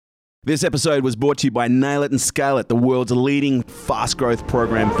This episode was brought to you by Nail It and Scale It, the world's leading fast growth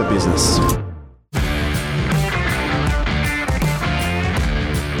program for business.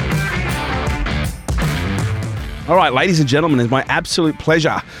 All right, ladies and gentlemen, it's my absolute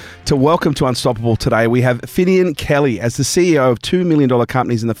pleasure to welcome to Unstoppable today. We have Finnian Kelly as the CEO of $2 million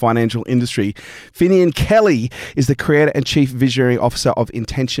companies in the financial industry. Finnian Kelly is the creator and chief visionary officer of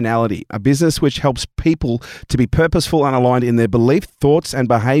Intentionality, a business which helps people to be purposeful and aligned in their belief, thoughts, and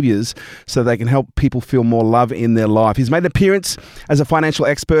behaviours so they can help people feel more love in their life. He's made an appearance as a financial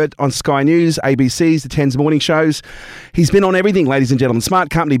expert on Sky News, ABC's, the 10's morning shows. He's been on everything, ladies and gentlemen. Smart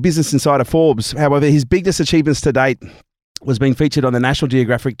Company, Business Insider, Forbes. However, his biggest achievements to date was being featured on the National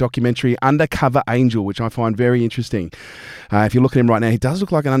Geographic documentary Undercover Angel, which I find very interesting. If you look at him right now, he does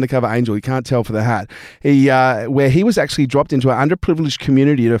look like an undercover angel. You can't tell for the hat. Where he was actually dropped into an underprivileged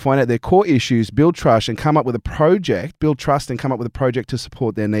community to find out their core issues, build trust, and come up with a project to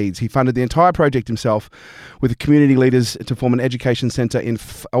support their needs. He funded the entire project himself with the community leaders to form an education centre in,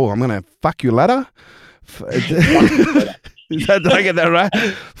 I'm going to fuck you ladder. Did I get that right?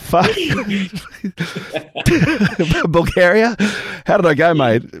 Fuck. Bulgaria? How did I go,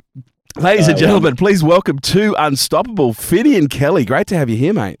 mate? Ladies and gentlemen, please welcome to Unstoppable, Finnian Kelly. Great to have you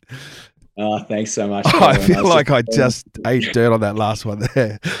here, mate. Thanks so much. I feel like I just ate dirt on that last one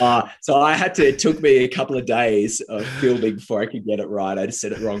there. It took me a couple of days of fielding before I could get it right. I just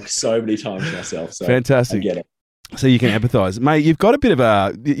said it wrong so many times myself. So fantastic. I get it. So you can empathise, mate. You've got a bit of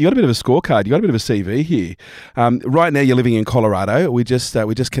a scorecard. You got a bit of a CV here. Right now, you're living in Colorado. We just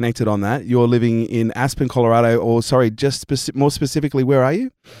connected on that. You're living in Aspen, Colorado, more specifically, where are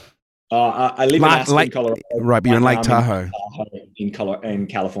you? I live in Aspen, Colorado. Right, but you're in Lake Tahoe. In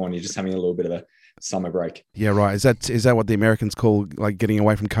California, just having a little bit of a summer break. Yeah, right. Is that what the Americans call like getting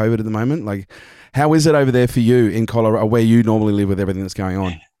away from COVID at the moment? Like, how is it over there for you in Colorado, where you normally live with everything that's going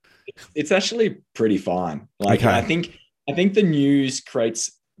on? It's actually pretty fine. Okay. I think the news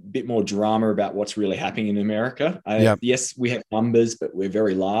creates a bit more drama about what's really happening in America. Yes, we have numbers, but we're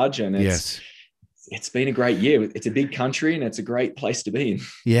very large, and it's been a great year. It's a big country, and it's a great place to be in.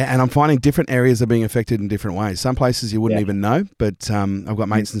 Yeah, and I'm finding different areas are being affected in different ways. Some places you wouldn't even know, but I've got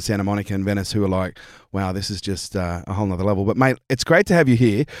mates in Santa Monica and Venice who are like, wow, this is just a whole nother level. But mate, it's great to have you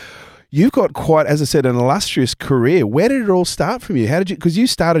here. You've got quite, as I said, an illustrious career. Where did it all start from you? How did you? Because you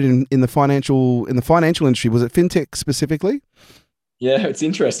started in the financial industry. Was it fintech specifically? Yeah, it's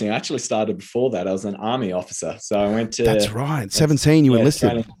interesting. I actually started before that. I was an army officer, so I went to. That's right. 17, you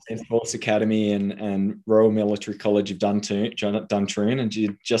enlisted. Force Academy and Royal Military College of Duntroon, and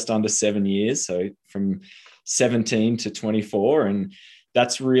did just under 7 years. So from 17 to 24, and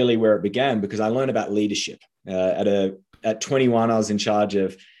that's really where it began because I learned about leadership. At 21, I was in charge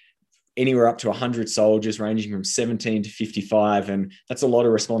of anywhere up to 100 soldiers ranging from 17 to 55. And that's a lot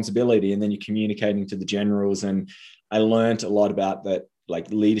of responsibility. And then you're communicating to the generals. And I learned a lot about that,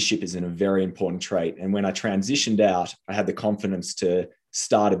 like leadership is a very important trait. And when I transitioned out, I had the confidence to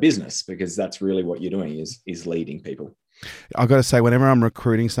start a business because that's really what you're doing is leading people. I've got to say, whenever I'm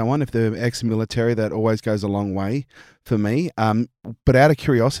recruiting someone, if they're ex-military, that always goes a long way for me. But out of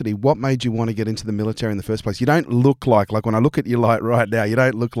curiosity, what made you want to get into the military in the first place? You don't look like when I look at you like right now, you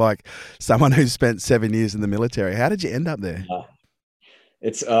don't look like someone who's spent 7 years in the military. How did you end up there?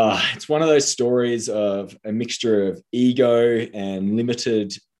 It's one of those stories of a mixture of ego and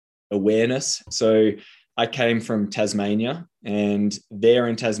limited awareness. So I came from Tasmania, and there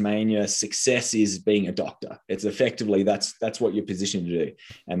in Tasmania, success is being a doctor. It's effectively, that's what you're positioned to do.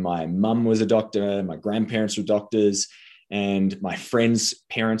 And my mum was a doctor, my grandparents were doctors, and my friends'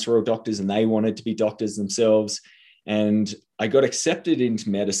 parents were all doctors, and they wanted to be doctors themselves. And I got accepted into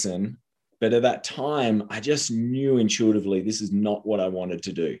medicine, but at that time, I just knew intuitively this is not what I wanted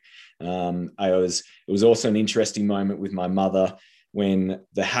to do. It was also an interesting moment with my mother, when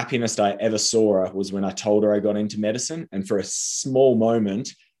the happiest I ever saw her was when I told her I got into medicine. And for a small moment,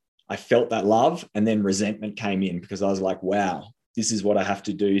 I felt that love, and then resentment came in because I was like, wow, this is what I have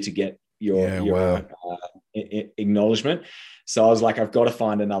to do to get your acknowledgement. So I was like, I've got to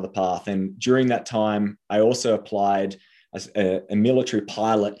find another path. And during that time, I also applied. A military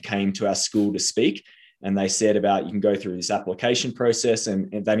pilot came to our school to speak, and they said about, you can go through this application process,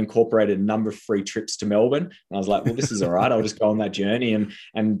 and they've incorporated a number of free trips to Melbourne. And I was like, well, this is all right. I'll just go on that journey.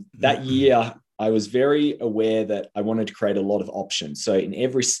 And that year I was very aware that I wanted to create a lot of options. So in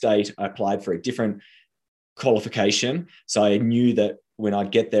every state I applied for a different qualification. So I knew that when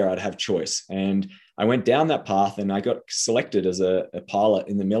I'd get there, I'd have choice. And I went down that path, and I got selected as a pilot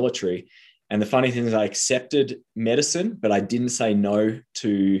in the military. And the funny thing is I accepted medicine, but I didn't say no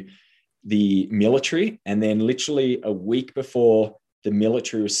to the military. And then literally a week before the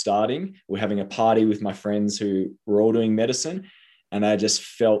military was starting. We're having a party with my friends who were all doing medicine. And I just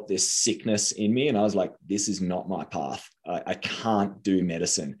felt this sickness in me. And I was like, this is not my path. I can't do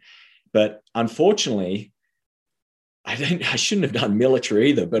medicine. But unfortunately, I shouldn't have done military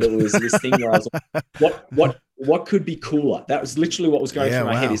either, but it was this thing where I was like, what could be cooler? That was literally what was going through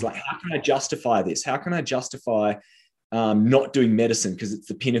my head, is like, how can I justify this? How can I justify not doing medicine because it's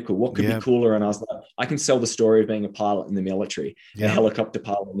the pinnacle? What could be cooler? And I was like, I can sell the story of being a pilot in the military, a helicopter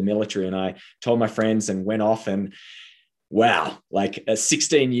pilot in the military. And I told my friends and went off, and wow, like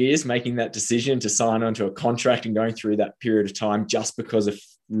 16 years making that decision to sign onto a contract and going through that period of time just because of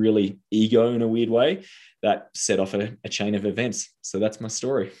really ego in a weird way, that set off a chain of events. So that's my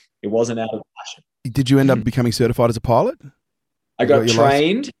story. It wasn't out of passion. Did you end up becoming certified as a pilot? I got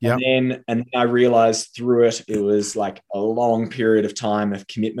trained, and then I realized through it was like a long period of time of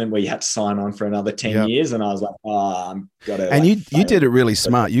commitment where you had to sign on for another 10 years. And I was like, I'm got to. And you did it really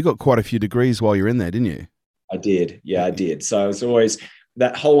smart. You got quite a few degrees while you're in there, didn't you? I did. Yeah, I did. So it was always,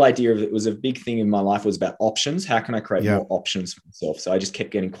 that whole idea of it was a big thing in my life, was about options. How can I create more options for myself? So I just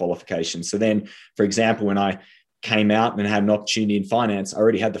kept getting qualifications. So then, for example, when I came out and had an opportunity in finance, I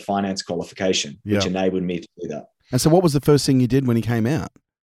already had the finance qualification, which enabled me to do that. And so what was the first thing you did when you came out?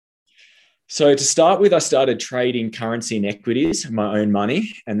 So to start with, I started trading currency and equities, my own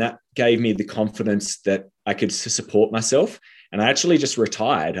money. And that gave me the confidence that I could support myself. And I actually just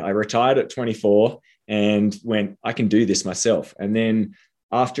retired. I retired at 24 and went, I can do this myself. And then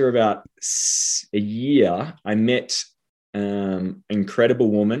after about a year, I met an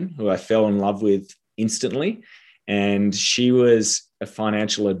incredible woman who I fell in love with instantly. And she was a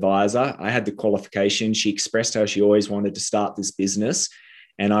financial advisor. I had the qualification. She expressed how she always wanted to start this business.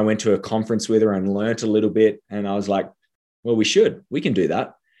 And I went to a conference with her and learnt a little bit. And I was like, well, we can do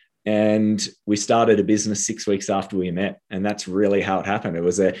that. And we started a business 6 weeks after we met. And that's really how it happened. It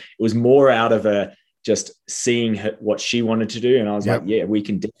was more out of just seeing what she wanted to do. And I was like, yeah, we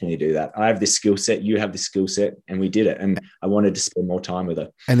can definitely do that. I have this skill set, you have this skill set, and we did it. And I wanted to spend more time with her.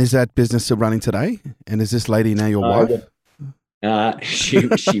 And is that business still running today? And is this lady now your wife? She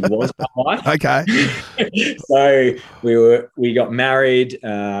was my wife. Okay. So we got married.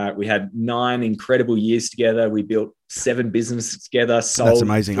 We had 9 incredible years together. We built 7 businesses together. Sold. That's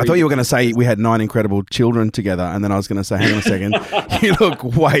amazing. I thought you were going to say we had 9 incredible children together, and then I was going to say, hang on a second, you look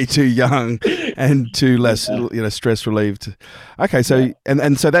way too young and too less, stress relieved. Okay, so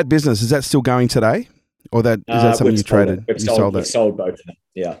and so that business, is that still going today, or is that something you traded? We've sold both of them.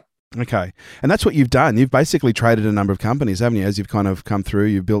 Yeah. Okay. And that's what you've done. You've basically traded a number of companies, haven't you? As you've kind of come through,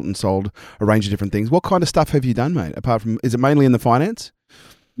 you've built and sold a range of different things. What kind of stuff have you done, mate? Apart from, is it mainly in the finance?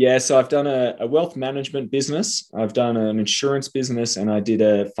 Yeah. So I've done a wealth management business. I've done an insurance business, and I did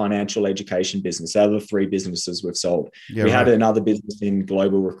a financial education business. Out of the 3 businesses we've sold. We had another business in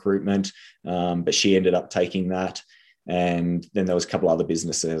global recruitment, but she ended up taking that. And then there was a couple other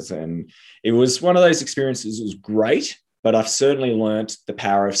businesses, and it was one of those experiences. It was great. But I've certainly learnt the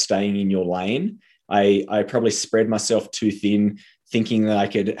power of staying in your lane. I probably spread myself too thin, thinking that I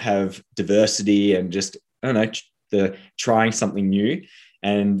could have diversity and just, I don't know, trying something new.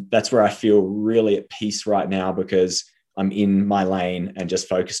 And that's where I feel really at peace right now, because I'm in my lane and just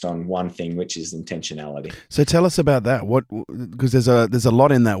focused on one thing, which is intentionality. So tell us about that. Because there's a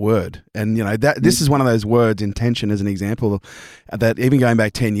lot in that word, and this is one of those words. Intention, as an example, that even going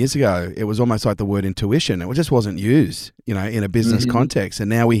back 10 years ago, it was almost like the word intuition. It just wasn't used, in a business context. And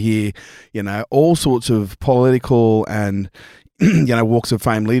now we hear, all sorts of political and walks of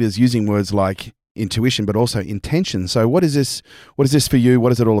fame leaders using words like intuition, but also intention. So what is this? What is this for you?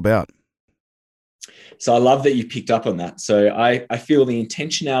 What is it all about? So I love that you picked up on that. So I feel the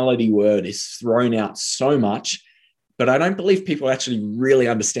intentionality word is thrown out so much, but I don't believe people actually really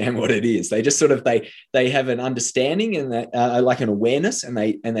understand what it is. They just sort of, they have an understanding and like an awareness, and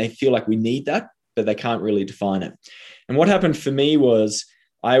they feel like we need that, but they can't really define it. And what happened for me was,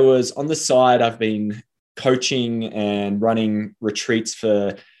 I was on the side, I've been coaching and running retreats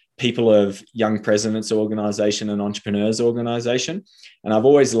for people of Young Presidents Organization and Entrepreneurs Organization. And I've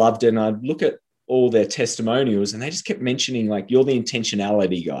always loved it. And I'd look at all their testimonials, and they just kept mentioning, like, you're the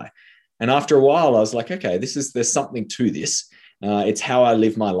intentionality guy. And after a while, I was like, okay, there's something to this. It's how I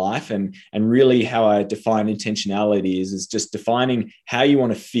live my life, and really how I define intentionality is just defining how you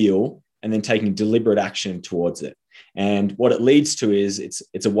want to feel and then taking deliberate action towards it. And what it leads to is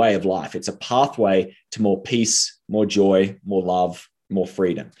it's a way of life. It's a pathway to more peace, more joy, more love, more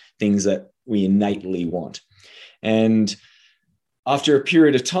freedom, things that we innately want. And after a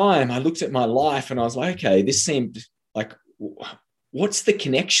period of time, I looked at my life and I was like, okay, this seemed like, what's the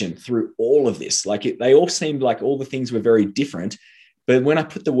connection through all of this? Like they all seemed like all the things were very different, But when I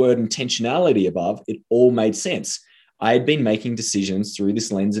put the word intentionality above, it all made sense. I had been making decisions through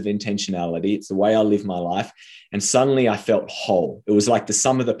this lens of intentionality. It's the way I live my life. And suddenly I felt whole. It was like the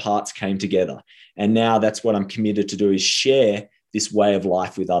sum of the parts came together. And now that's what I'm committed to do, is share this way of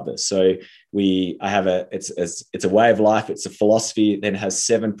life with others. So it's a way of life. It's a philosophy. It then has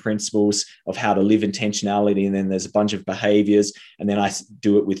 7 principles of how to live intentionality. And then there's a bunch of behaviors. And then I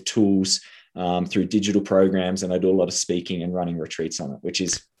do it with tools through digital programs. And I do a lot of speaking and running retreats on it, which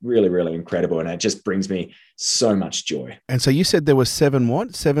is really, really incredible. And it just brings me so much joy. And so you said there were 7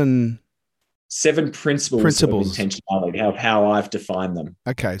 what? 7 principles of intentionality, of how I've defined them.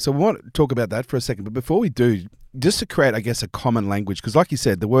 Okay, so we want to talk about that for a second. But before we do, just to create, I guess, a common language, because like you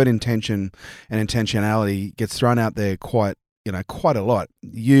said, the word intention and intentionality gets thrown out there quite a lot.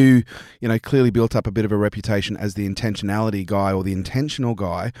 You clearly built up a bit of a reputation as the intentionality guy or the intentional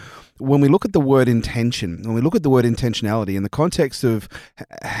guy. When we look at the word intention, when we look at the word intentionality in the context of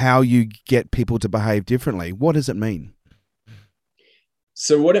how you get people to behave differently, what does it mean?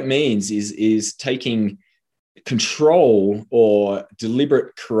 So what it means is taking control or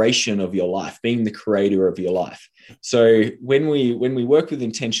deliberate creation of your life, being the creator of your life. So when we work with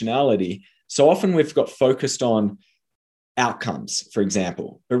intentionality, so often we've got focused on outcomes, for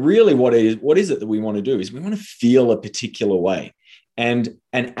example. But really what is it that we want to do is we want to feel a particular way. And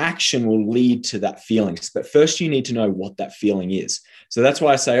an action will lead to that feeling. But first you need to know what that feeling is. So that's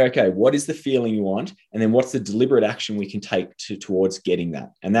why I say, okay, what is the feeling you want? And then what's the deliberate action we can take towards getting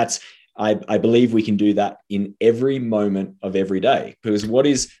that? And that's, I believe we can do that in every moment of every day. Because what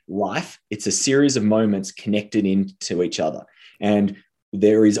is life? It's a series of moments connected into each other. And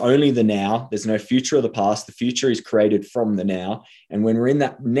there is only the now. There's no future or the past. The future is created from the now. And when we're in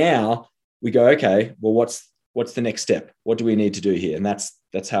that now, we go, okay, well, what's the next step? What do we need to do here? And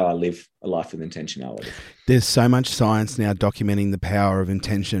that's how I live a life with intentionality. There's so much science now documenting the power of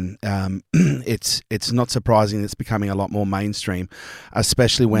intention. It's not surprising that it's becoming a lot more mainstream,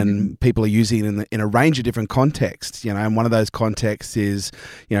 especially when people are using it in a range of different contexts. And one of those contexts is,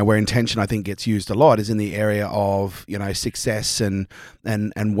 where intention I think gets used a lot is in the area of success and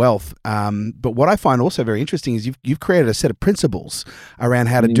wealth. But what I find also very interesting is you've created a set of principles around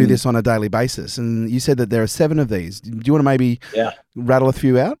how to do this on a daily basis, and you said that there are 7 of these. Do you want to maybe rattle a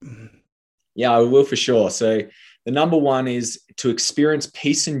few out? Yeah, I will for sure. So the number 1 is to experience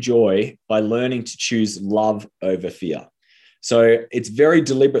peace and joy by learning to choose love over fear. So it's very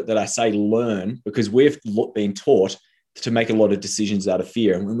deliberate that I say learn, because we've been taught to make a lot of decisions out of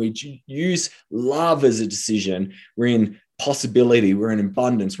fear. And when we use love as a decision, we're in possibility, we're in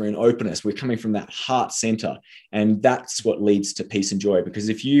abundance, we're in openness, we're coming from that heart center. And that's what leads to peace and joy. Because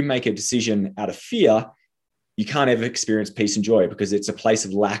if you make a decision out of fear, you can't ever experience peace and joy, because it's a place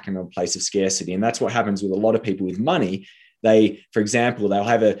of lack and a place of scarcity. And that's what happens with a lot of people with money. For example, they'll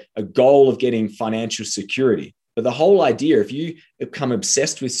have a goal of getting financial security. But the whole idea, if you become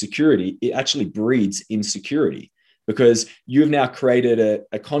obsessed with security, it actually breeds insecurity, because you've now created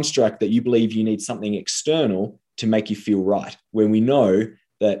a construct that you believe you need something external to make you feel right, when we know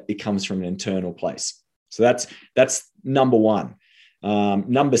that it comes from an internal place. So that's number 1.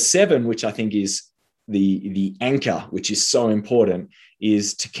 Number 7, which I think is the anchor, which is so important,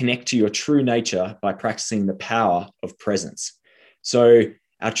 is to connect to your true nature by practicing the power of presence. So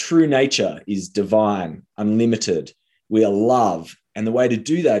our true nature is divine, unlimited. We are love. And the way to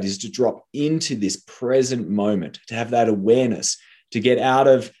do that is to drop into this present moment, to have that awareness, to get out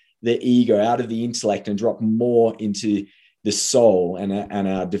of the ego, out of the intellect, and drop more into the soul and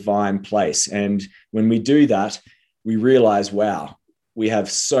our divine place. And when we do that, we realize, wow, we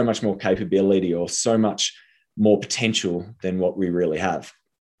have so much more capability, or so much more potential than what we really have.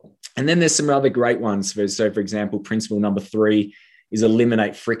 And then there's some other great ones. So for example, principle number 3 is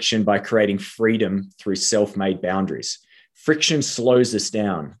eliminate friction by creating freedom through self-made boundaries. Friction slows us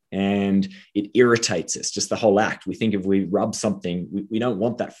down and it irritates us, just the whole act. We think if we rub something, we don't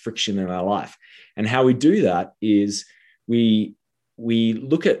want that friction in our life. And how we do that is we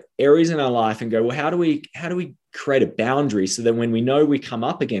look at areas in our life and go, well, how do we create a boundary so that when we know we come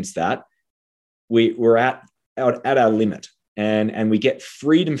up against that, we're at our limit, and we get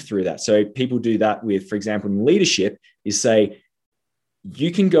freedom through that. So people do that with, for example, in leadership, is say,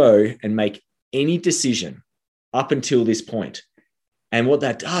 you can go and make any decision up until this point. And what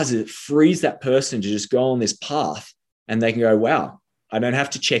that does is it frees that person to just go on this path, and they can go, wow, I don't have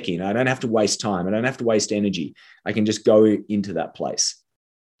to check in. I don't have to waste time. I don't have to waste energy. I can just go into that place.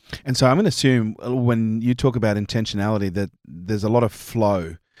 And so I'm going to assume when you talk about intentionality that there's a lot of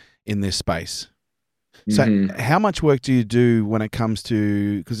flow in this space. So Mhm. how much work do you do when it comes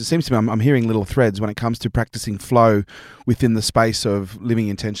to, because it seems to me I'm hearing little threads when it comes to practicing flow within the space of living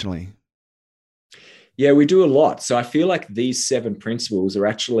intentionally? Yeah, we do a lot. So I feel like these 7 principles are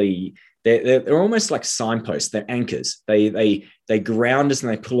actually they're almost like signposts. They're anchors. They ground us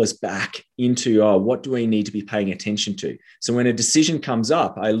and they pull us back into, oh, what do we need to be paying attention to? So when a decision comes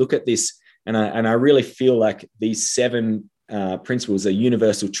up, I look at this and I really feel like these 7 principles are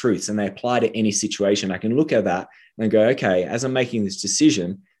universal truths and they apply to any situation. I can look at that and go, okay, as I'm making this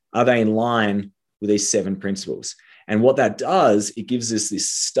decision, are they in line with these 7 principles? And what that does, it gives us this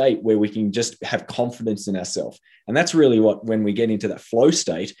state where we can just have confidence in ourselves. And that's really what, when we get into that flow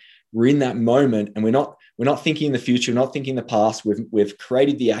state, we're in that moment and we're not thinking the future, we're not thinking the past. We've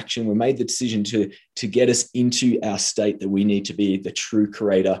created the action, we made the decision to get us into our state that we need to be the true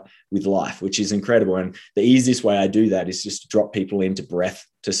creator with life, which is incredible. And the easiest way I do that is just to drop people into breath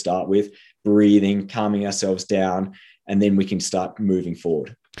to start with, breathing, calming ourselves down, and then we can start moving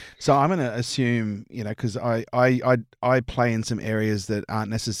forward. So I'm going to assume, because I play in some areas that aren't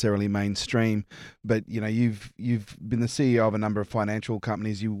necessarily mainstream, but you've been the CEO of a number of financial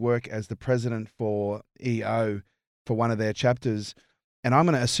companies. You work as the president for EO for one of their chapters, and I'm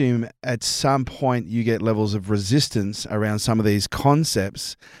going to assume at some point you get levels of resistance around some of these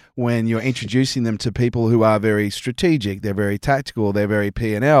concepts when you're introducing them to people who are very strategic, they're very tactical, they're very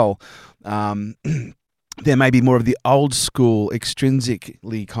P&L. There may be more of the old school,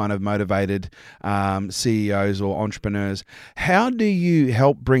 extrinsically kind of motivated CEOs or entrepreneurs. How do you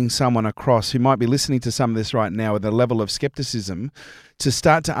help bring someone across who might be listening to some of this right now with a level of skepticism to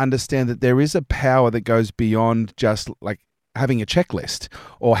start to understand that there is a power that goes beyond just like having a checklist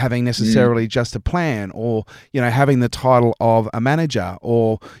or having necessarily just a plan or, having the title of a manager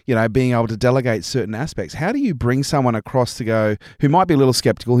or, being able to delegate certain aspects? How do you bring someone across to go who might be a little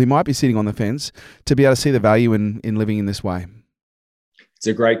skeptical, who might be sitting on the fence to be able to see the value in living in this way? It's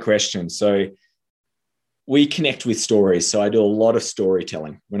a great question. So we connect with stories. So I do a lot of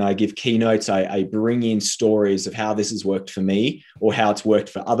storytelling. When I give keynotes, I bring in stories of how this has worked for me or how it's worked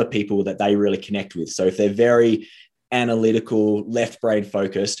for other people that they really connect with. So if they're very analytical, left brain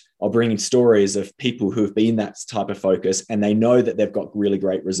focused, I'll bring in stories of people who have been that type of focus and they know that they've got really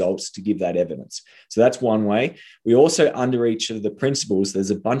great results to give that evidence. So that's one way. We also, under each of the principles,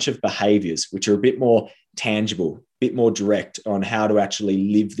 there's a bunch of behaviors which are a bit more tangible, a bit more direct on how to actually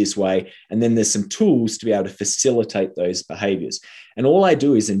live this way. And then there's some tools to be able to facilitate those behaviors. And all I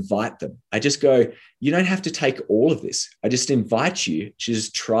do is invite them. I just go, you don't have to take all of this. I just invite you to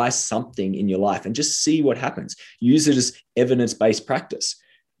just try something in your life and just see what happens. Use it as evidence-based practice.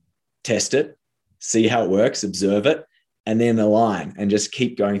 Test it, see how it works, observe it, and then align and just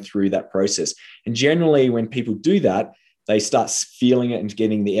keep going through that process. And generally, when people do that, they start feeling it and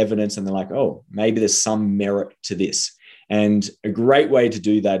getting the evidence and they're like, oh, maybe there's some merit to this. And a great way to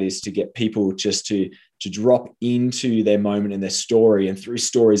do that is to get people just to drop into their moment and their story, and through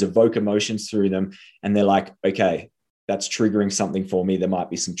stories evoke emotions through them. And they're like, okay, that's triggering something for me. There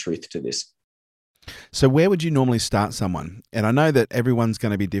might be some truth to this. So where would you normally start someone? And I know that everyone's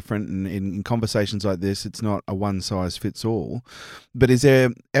going to be different, and in conversations like this, it's not a one size fits all. But is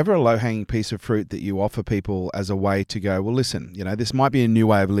there ever a low-hanging piece of fruit that you offer people as a way to go, well, listen, this might be a new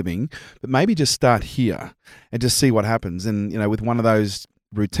way of living, but maybe just start here and just see what happens. And, with one of those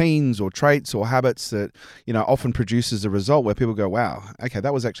routines or traits or habits that, often produces a result where people go, wow, okay,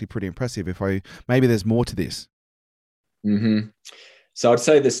 that was actually pretty impressive. Maybe there's more to this. Mm-hmm. So I'd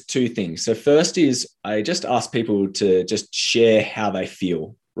say there's 2 things. So first is I just ask people to just share how they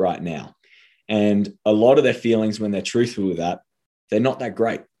feel right now. And a lot of their feelings, when they're truthful with that, they're not that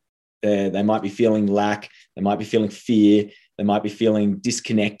great. They might be feeling lack, they might be feeling fear, they might be feeling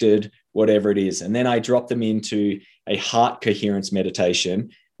disconnected, whatever it is. And then I drop them into a heart coherence meditation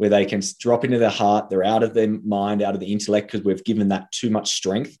where they can drop into their heart. They're out of their mind, out of the intellect, because we've given that too much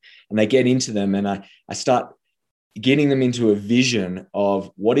strength. And they get into them, and I start getting them into a vision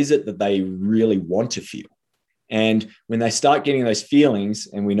of what is it that they really want to feel. And when they start getting those feelings,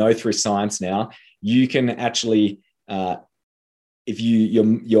 and we know through science now, you can actually, if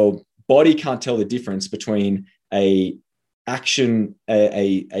your body can't tell the difference between an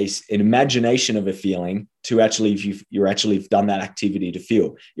imagination of a feeling to actually, if you're actually done that activity to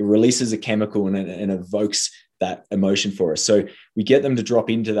feel, it releases a chemical and evokes that emotion for us. So we get them to drop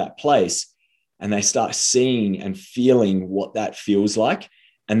into that place, and they start seeing and feeling what that feels like.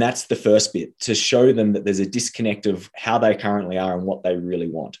 And that's the first bit, to show them that there's a disconnect of how they currently are and what they really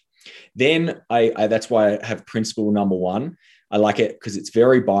want. Then that's why I have principle number 1. I like it because it's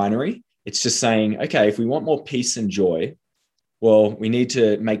very binary. It's just saying, okay, if we want more peace and joy, Well, we need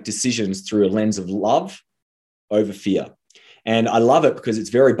to make decisions through a lens of love over fear. And I love it because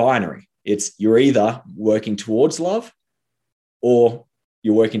it's very binary. It's you're either working towards love or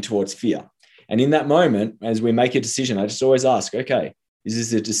you're working towards fear. And in that moment, as we make a decision, I just always ask, okay, is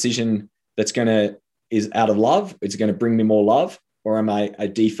this a decision that's is out of love? It's going to bring me more love, or am I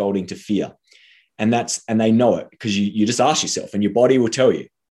defaulting to fear? And they know it because you just ask yourself, and your body will tell you,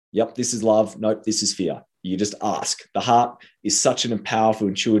 yep, this is love. Nope, this is fear. You just ask. The heart is such a powerful,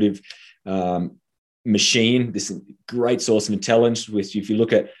 intuitive machine, this great source of intelligence. If you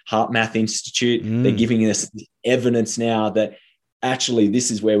look at Heart Math Institute, they're giving us evidence now that actually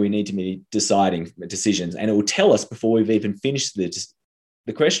this is where we need to be deciding decisions. And it will tell us before we've even finished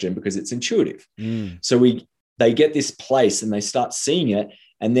the question, because it's intuitive. So they get this place and they start seeing it,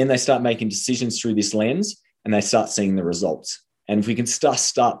 and then they start making decisions through this lens, and they start seeing the results. And if we can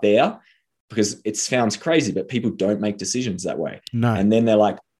start there, because it sounds crazy, but people don't make decisions that way. No. And then they're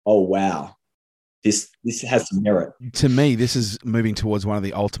like, oh, wow, this has some merit. To me, this is moving towards one of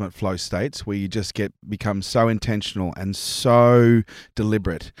the ultimate flow states where you just become so intentional and so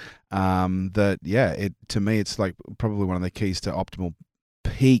deliberate that, to me, it's like probably one of the keys to optimal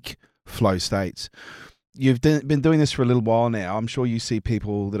peak flow states. You've been doing this for a little while now. I'm sure you see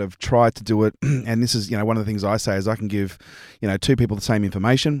people that have tried to do it. And this is, one of the things I say is I can give, two people the same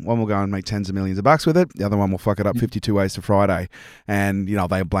information. One will go and make tens of millions of bucks with it. The other one will fuck it up 52 ways to Friday. And,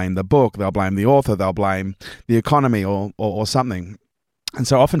 they'll blame the book. They'll blame the author. They'll blame the economy or something. And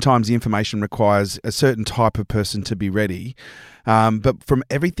so oftentimes the information requires a certain type of person to be ready. But from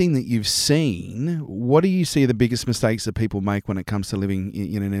everything that you've seen, what do you see the biggest mistakes that people make when it comes to living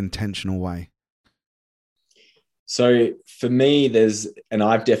in an intentional way? So for me, and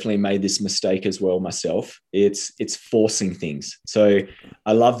I've definitely made this mistake as well myself, it's forcing things. So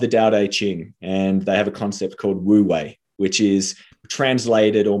I love the Tao Te Ching, and they have a concept called Wu Wei, which is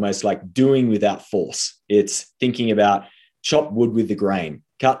translated almost like doing without force. It's thinking about chop wood with the grain,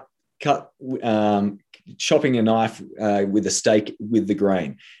 chopping a knife with a steak with the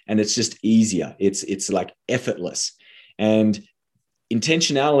grain. And it's just easier. It's like effortless. And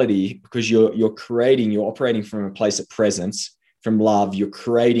intentionality, because you're operating from a place of presence, from love, you're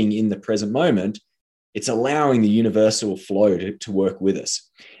creating in the present moment, it's allowing the universal flow to work with us.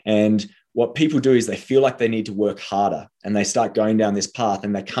 And what people do is they feel like they need to work harder, and they start going down this path,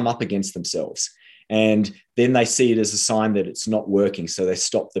 and they come up against themselves. And then they see it as a sign that it's not working. So they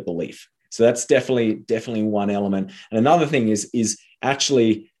stop the belief. So that's definitely one element. And another thing is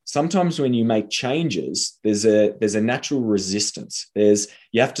actually, sometimes when you make changes, there's a natural resistance.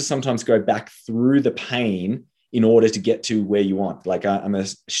 You have to sometimes go back through the pain in order to get to where you want. Like I'm a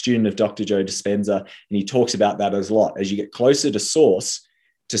student of Dr. Joe Dispenza, and he talks about that as a lot. As you get closer to source,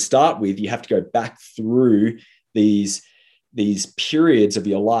 to start with, you have to go back through these periods of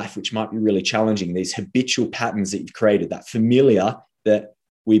your life, which might be really challenging, these habitual patterns that you've created, that familiar that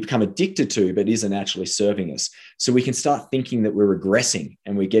we become addicted to, but isn't actually serving us. So we can start thinking that we're regressing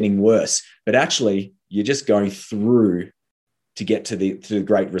and we're getting worse, but actually you're just going through to get to the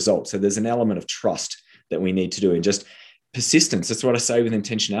great result. So there's an element of trust that we need to do, and just persistence. That's what I say with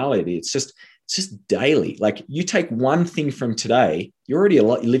intentionality. It's just daily. Like you take one thing from today, you're already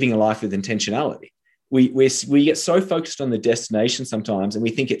living a life with intentionality. We get so focused on the destination sometimes, and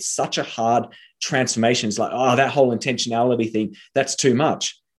we think it's such a hard transformation. It's like, oh, that whole intentionality thing, that's too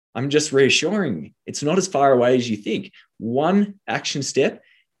much. I'm just reassuring you, it's not as far away as you think. One action step,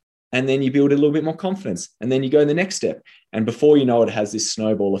 and then you build a little bit more confidence, and then you go the next step. And before you know it, has this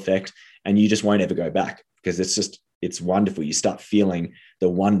snowball effect, and you just won't ever go back, because it's wonderful. You start feeling the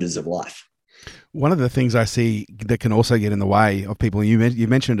wonders of life. One of the things I see that can also get in the way of people, you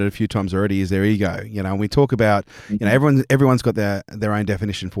mentioned it a few times already, is their ego. And we talk about, everyone's got their own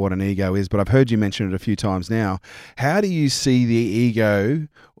definition for what an ego is, but I've heard you mention it a few times now. How do you see the ego?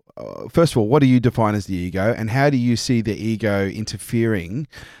 First of all, what do you define as the ego, and how do you see the ego interfering,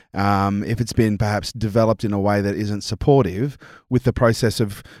 if it's been perhaps developed in a way that isn't supportive, with the process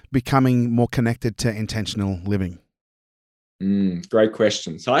of becoming more connected to intentional living? Great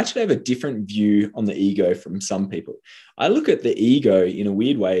question. So I actually have a different view on the ego from some people. I look at the ego in a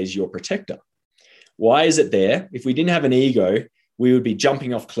weird way as your protector. Why is it there? If we didn't have an ego, we would be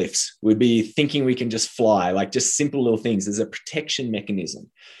jumping off cliffs. We'd be thinking we can just fly, like just simple little things. There's a protection mechanism.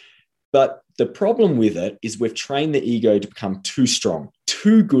 But the problem with it is we've trained the ego to become too strong,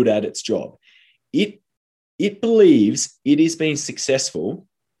 too good at its job. It believes it is being successful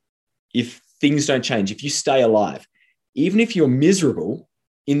if things don't change, if you stay alive. Even if you're miserable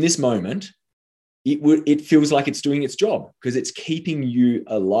in this moment, it feels like it's doing its job because it's keeping you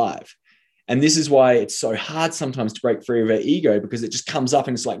alive. And this is why it's so hard sometimes to break free of our ego, because it just comes up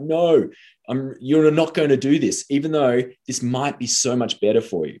and it's like, no, you're not going to do this, even though this might be so much better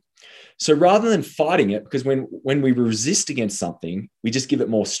for you. So rather than fighting it, because when we resist against something, we just give it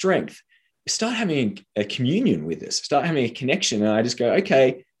more strength. Start having a communion with this, start having a connection. And I just go,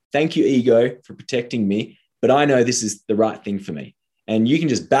 okay, thank you, ego, for protecting me, but I know this is the right thing for me. And you can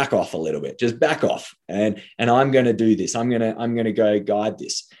just back off a little bit, just back off. And I'm going to do this. I'm going to go guide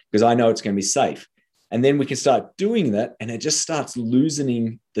this because I know it's going to be safe. And then we can start doing that, and it just starts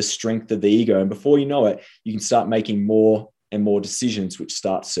loosening the strength of the ego. And before you know it, you can start making more and more decisions which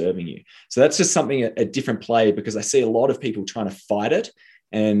start serving you. So that's just something, a different play, because I see a lot of people trying to fight it.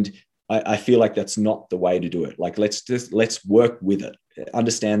 And I feel like that's not the way to do it. Like, let's work with it.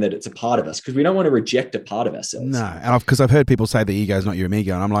 Understand that it's a part of us, because we don't want to reject a part of ourselves. No, and because I've heard people say the ego is not your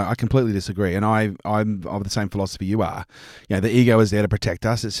ego, and I'm like, I completely disagree. And I'm of the same philosophy you are. You know, the ego is there to protect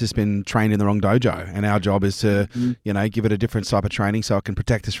us. It's just been trained in the wrong dojo, and our job is to, give it a different type of training so it can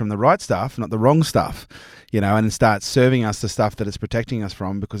protect us from the right stuff, not the wrong stuff. And start serving us the stuff that it's protecting us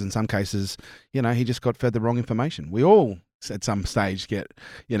from. Because in some cases, he just got fed the wrong information. We all at some stage get,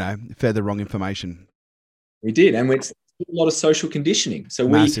 fed the wrong information. We did, and it's a lot of social conditioning. So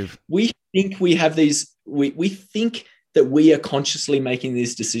we think we have these, we think that we are consciously making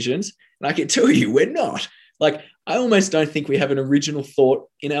these decisions. And I can tell you, we're not. Like, I almost don't think we have an original thought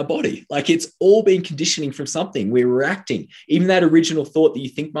in our body. Like, it's all been conditioning from something. We're reacting. Even that original thought that you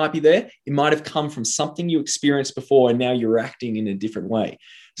think might be there, it might have come from something you experienced before, and now you're acting in a different way.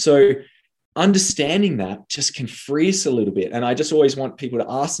 So understanding that just can free us a little bit. And I just always want people to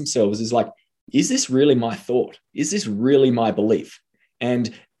ask themselves is like, is this really my thought? Is this really my belief?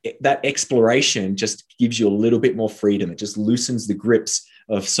 And that exploration just gives you a little bit more freedom. It just loosens the grips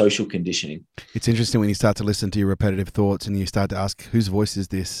of social conditioning. It's interesting when you start to listen to your repetitive thoughts and you start to ask, whose voice is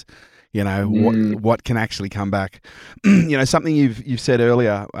this? What can actually come back? Something you've said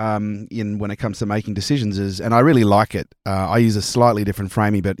earlier when it comes to making decisions is, and I really like it. I use a slightly different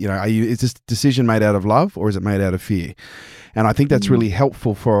framing, but is this decision made out of love or is it made out of fear? And I think that's really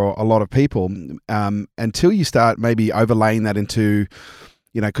helpful for a lot of people until you start maybe overlaying that into,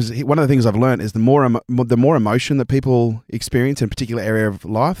 because one of the things I've learned is the more emotion that people experience in a particular area of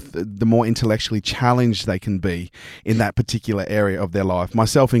life, the more intellectually challenged they can be in that particular area of their life,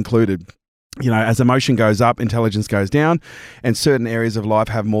 myself included. As emotion goes up, intelligence goes down, and certain areas of life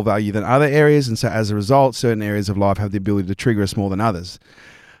have more value than other areas. And so as a result, certain areas of life have the ability to trigger us more than others.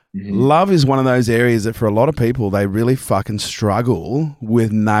 Mm-hmm. Love is one of those areas that for a lot of people, they really fucking struggle with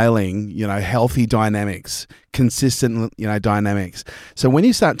nailing, healthy dynamics, consistent, dynamics. So when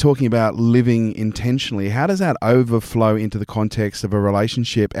you start talking about living intentionally, how does that overflow into the context of a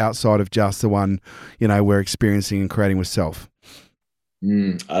relationship outside of just the one, we're experiencing and creating with self?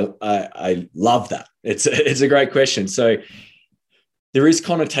 I love that. It's a great question. So there is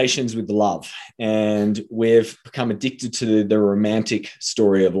connotations with love, and we've become addicted to the romantic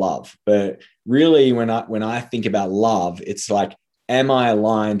story of love. But really, when I think about love, it's like, am I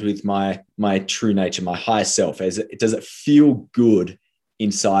aligned with my true nature, my higher self? Does it feel good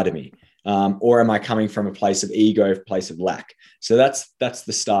inside of me? Or am I coming from a place of ego, a place of lack? So that's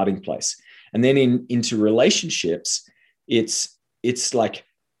the starting place. And then into relationships, it's like,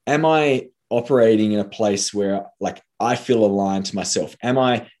 am I operating in a place where like I feel aligned to myself? Am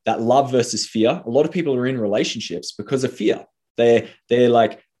I that love versus fear? A lot of people are in relationships because of fear. They're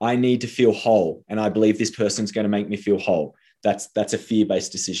like, I need to feel whole, and I believe this person's going to make me feel whole. That's a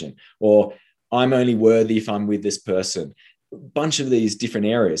fear-based decision. Or I'm only worthy if I'm with this person. A bunch of these different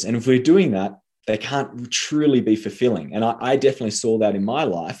areas. And if we're doing that, they can't truly be fulfilling. And I definitely saw that in my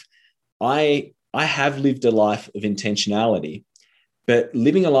life. I have lived a life of intentionality, but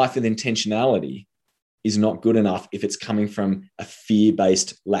living a life with intentionality is not good enough if it's coming from a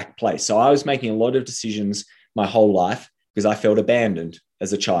fear-based lack place. So I was making a lot of decisions my whole life because I felt abandoned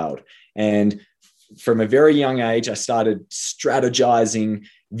as a child. And from a very young age, I started strategizing,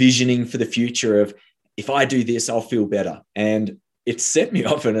 visioning for the future of, if I do this, I'll feel better. And it set me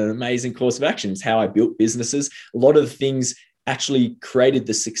off on an amazing course of action. It's how I built businesses. A lot of the things actually created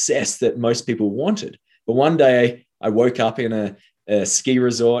the success that most people wanted. But one day I woke up in a ski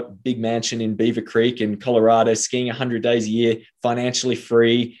resort, big mansion in Beaver Creek in Colorado, skiing 100 days a year, financially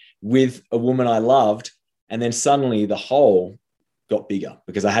free, with a woman I loved. And then suddenly the hole got bigger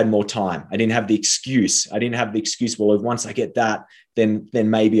because I had more time. I didn't have the excuse. Well, once I get that, then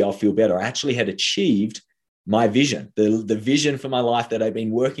maybe I'll feel better. I actually had achieved my vision, the vision for my life that I'd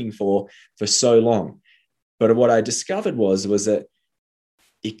been working for so long. But what I discovered was that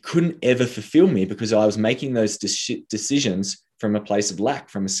it couldn't ever fulfill me because I was making those decisions from a place of lack,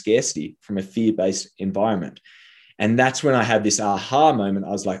 from a scarcity, from a fear-based environment. And that's when I had this aha moment.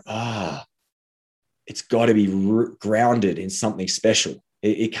 I was like, it's got to be grounded in something special.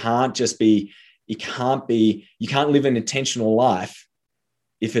 It can't just be, you can't live an intentional life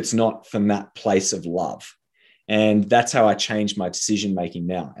if it's not from that place of love. And that's how I changed my decision-making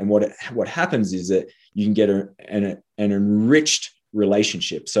now. And what happens is that you can get an enriched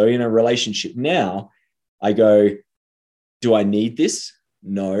relationship. So in a relationship now, I go, do I need this?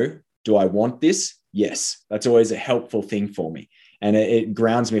 No. Do I want this? Yes. That's always a helpful thing for me. And it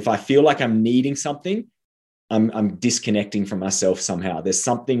grounds me. If I feel like I'm needing something, I'm disconnecting from myself somehow. There's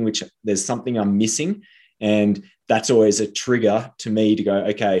something I'm missing. And that's always a trigger to me to go,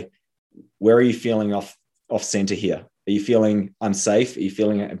 okay, where are you feeling off center here? Are you feeling unsafe? Are you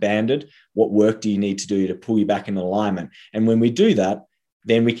feeling abandoned? What work do you need to do to pull you back in alignment? And when we do that,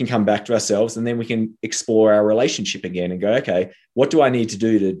 then we can come back to ourselves, and then we can explore our relationship again and go, okay, what do I need to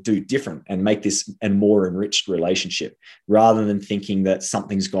do different and make this a more enriched relationship, rather than thinking that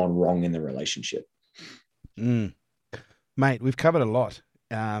something's gone wrong in the relationship. Mate, we've covered a lot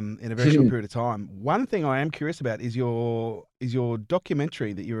in a very short period of time. One thing I am curious about is your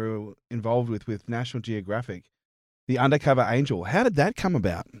documentary that you were involved with National Geographic, The Undercover Angel. How did that come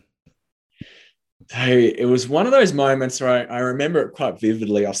about? Hey, it was one of those moments where I remember it quite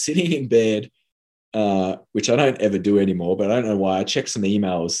vividly. I was sitting in bed, which I don't ever do anymore, but I don't know why. I checked some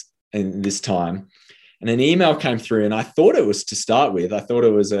emails in this time, and an email came through, and I thought it was, to start with, I thought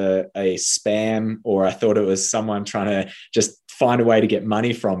it was a spam, or I thought it was someone trying to just find a way to get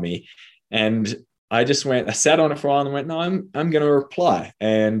money from me. And I sat on it for a while and went, no, I'm going to reply.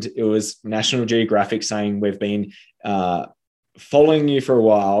 And it was National Geographic saying, we've been following you for a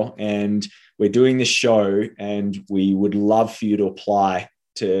while, and we're doing this show, and we would love for you to apply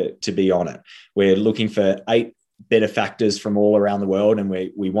to be on it. We're looking for 8 better factors from all around the world, and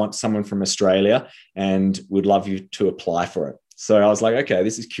we want someone from Australia, and we'd love you to apply for it. So I was like, okay,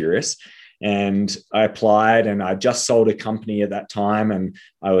 this is curious. And I applied, and I just sold a company at that time, and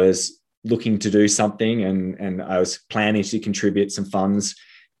I was looking to do something, and I was planning to contribute some funds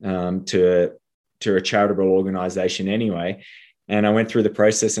to a charitable organization anyway. And I went through the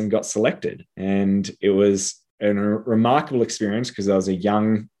process and got selected. And it was a remarkable experience, because I was a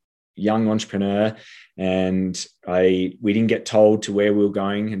young entrepreneur, and we didn't get told to where we were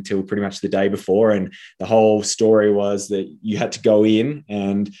going until pretty much the day before. And the whole story was that you had to go in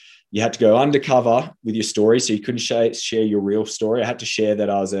and you had to go undercover with your story. So you couldn't share your real story. I had to share that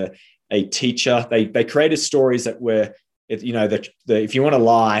I was a teacher. They created stories that were, if you want to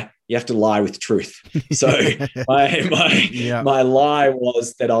lie, you have to lie with truth. So my lie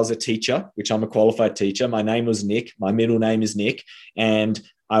was that I was a teacher, which I'm a qualified teacher. My name was Nick. My middle name is Nick. And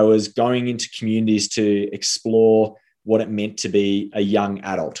I was going into communities to explore what it meant to be a young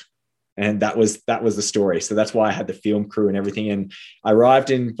adult. And that was the story. So that's why I had the film crew and everything. And I arrived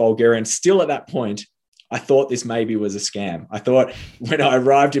in Bulgaria, and still at that point, I thought this maybe was a scam. I thought when I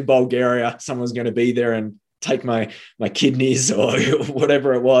arrived in Bulgaria, someone was going to be there and take my kidneys or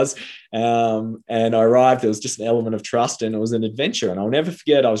whatever it was. And I arrived, there was just an element of trust, and it was an adventure. And I'll never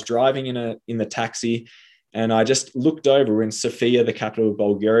forget, I was driving in the taxi, and I just looked over. We're in Sofia, the capital of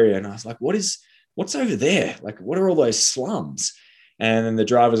Bulgaria. And I was like, what's over there? Like, what are all those slums? And then the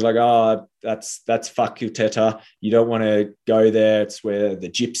driver was like, oh, that's Fakulteta. You don't want to go there. It's where the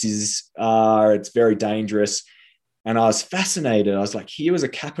gypsies are. It's very dangerous. And I was fascinated. I was like, here was a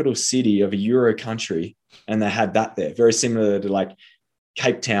capital city of a Euro country, and they had that there, very similar to like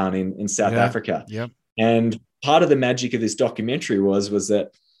Cape Town in South Africa. Yep. And part of the magic of this documentary was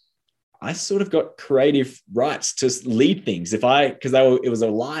that I sort of got creative rights to lead things. It was a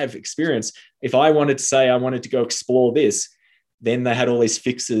live experience. If I wanted to say I wanted to go explore this, then they had all these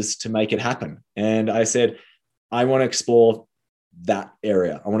fixes to make it happen. And I said, I want to explore that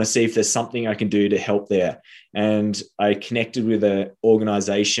area. I want to see if there's something I can do to help there. And I connected with an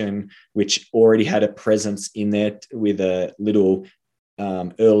organization which already had a presence in there with a little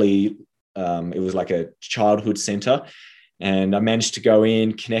it was like a childhood center. And I managed to go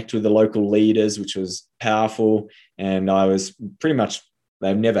in, connect with the local leaders, which was powerful. And I was pretty much,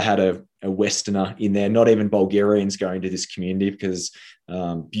 they've never had a Westerner in there, not even Bulgarians going to this community, because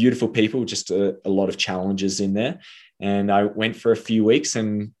beautiful people, just a lot of challenges in there. And I went for a few weeks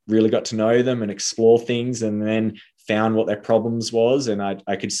and really got to know them and explore things, and then found what their problems was. And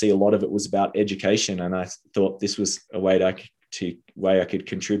I could see a lot of it was about education. And I thought this was a way I could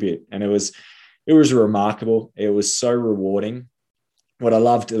contribute. And it was remarkable. It was so rewarding. What I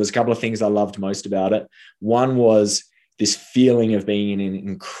loved, there was a couple of things I loved most about it. One was this feeling of being in an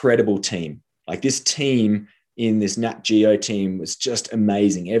incredible team. Like, this team in this Nat Geo team was just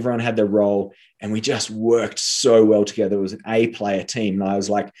amazing. Everyone had their role and we just worked so well together. It was an A-player team. And I was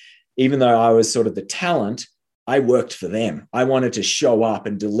like, even though I was sort of the talent, I worked for them. I wanted to show up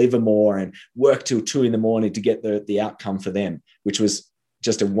and deliver more and work till 2 a.m. to get the outcome for them, which was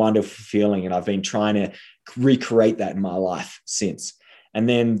just a wonderful feeling. And I've been trying to recreate that in my life since. And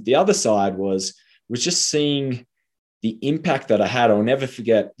then the other side was just seeing the impact that I had. I'll never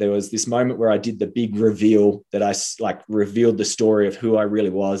forget, there was this moment where I did the big reveal that I revealed the story of who I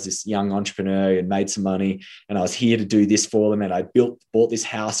really was, this young entrepreneur and made some money. And I was here to do this for them. And I bought this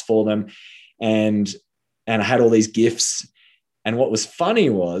house for them. And I had all these gifts. And what was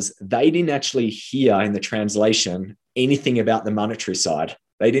funny was they didn't actually hear in the translation anything about the monetary side.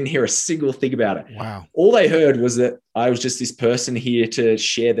 They didn't hear a single thing about it. Wow. All they heard was that I was just this person here to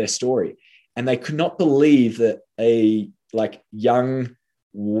share their story. And they could not believe that a young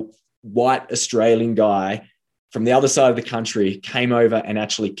white Australian guy from the other side of the country came over and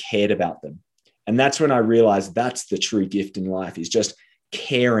actually cared about them. And that's when I realized that's the true gift in life, is just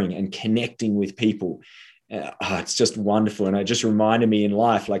caring and connecting with people. It's just wonderful. And it just reminded me in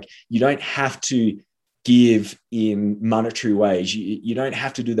life, like, you don't have to give in monetary ways. You don't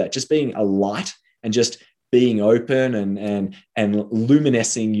have to do that. Just being a light and just being open and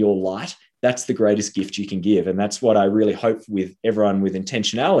luminescing your light, that's the greatest gift you can give. And that's what I really hope with everyone with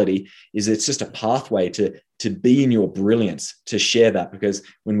intentionality, is it's just a pathway to be in your brilliance, to share that. Because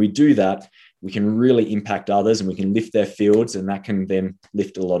when we do that, we can really impact others and we can lift their fields, and that can then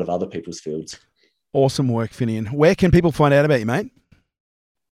lift a lot of other people's fields. Awesome work, Finnian. Where can people find out about you, mate?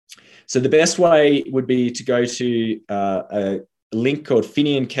 So the best way would be to go to a link called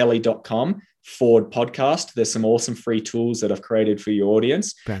FinnianKelly.com/podcast. There's some awesome free tools that I've created for your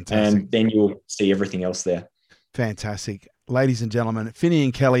audience. Fantastic. And then you'll see everything else there. Fantastic. Ladies and gentlemen,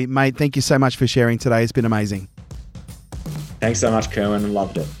 Finnian Kelly, mate, thank you so much for sharing today. It's been amazing. Thanks so much, Kerwin. I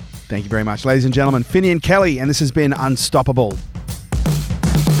loved it. Thank you very much. Ladies and gentlemen, Finnian Kelly, and this has been Unstoppable.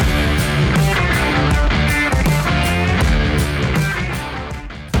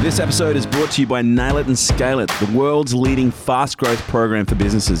 This episode is brought to you by Nail It and Scale It, the world's leading fast growth program for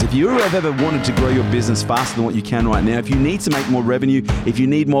businesses. If you have ever wanted to grow your business faster than what you can right now, if you need to make more revenue, if you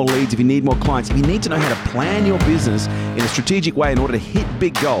need more leads, if you need more clients, if you need to know how to plan your business in a strategic way in order to hit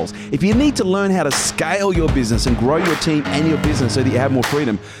big goals, if you need to learn how to scale your business and grow your team and your business so that you have more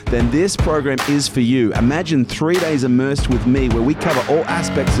freedom, then this program is for you. Imagine 3 days immersed with me where we cover all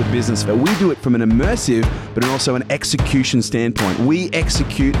aspects of business, but we do it from an immersive but also an execution standpoint. We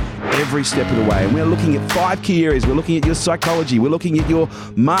execute every step of the way. And we're looking at 5 key areas. We're looking at your psychology. We're looking at your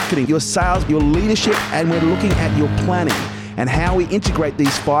marketing, your sales, your leadership, and we're looking at your planning and how we integrate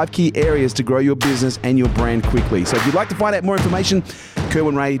these 5 key areas to grow your business and your brand quickly. So if you'd like to find out more information,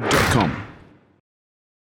 kerwinray.com.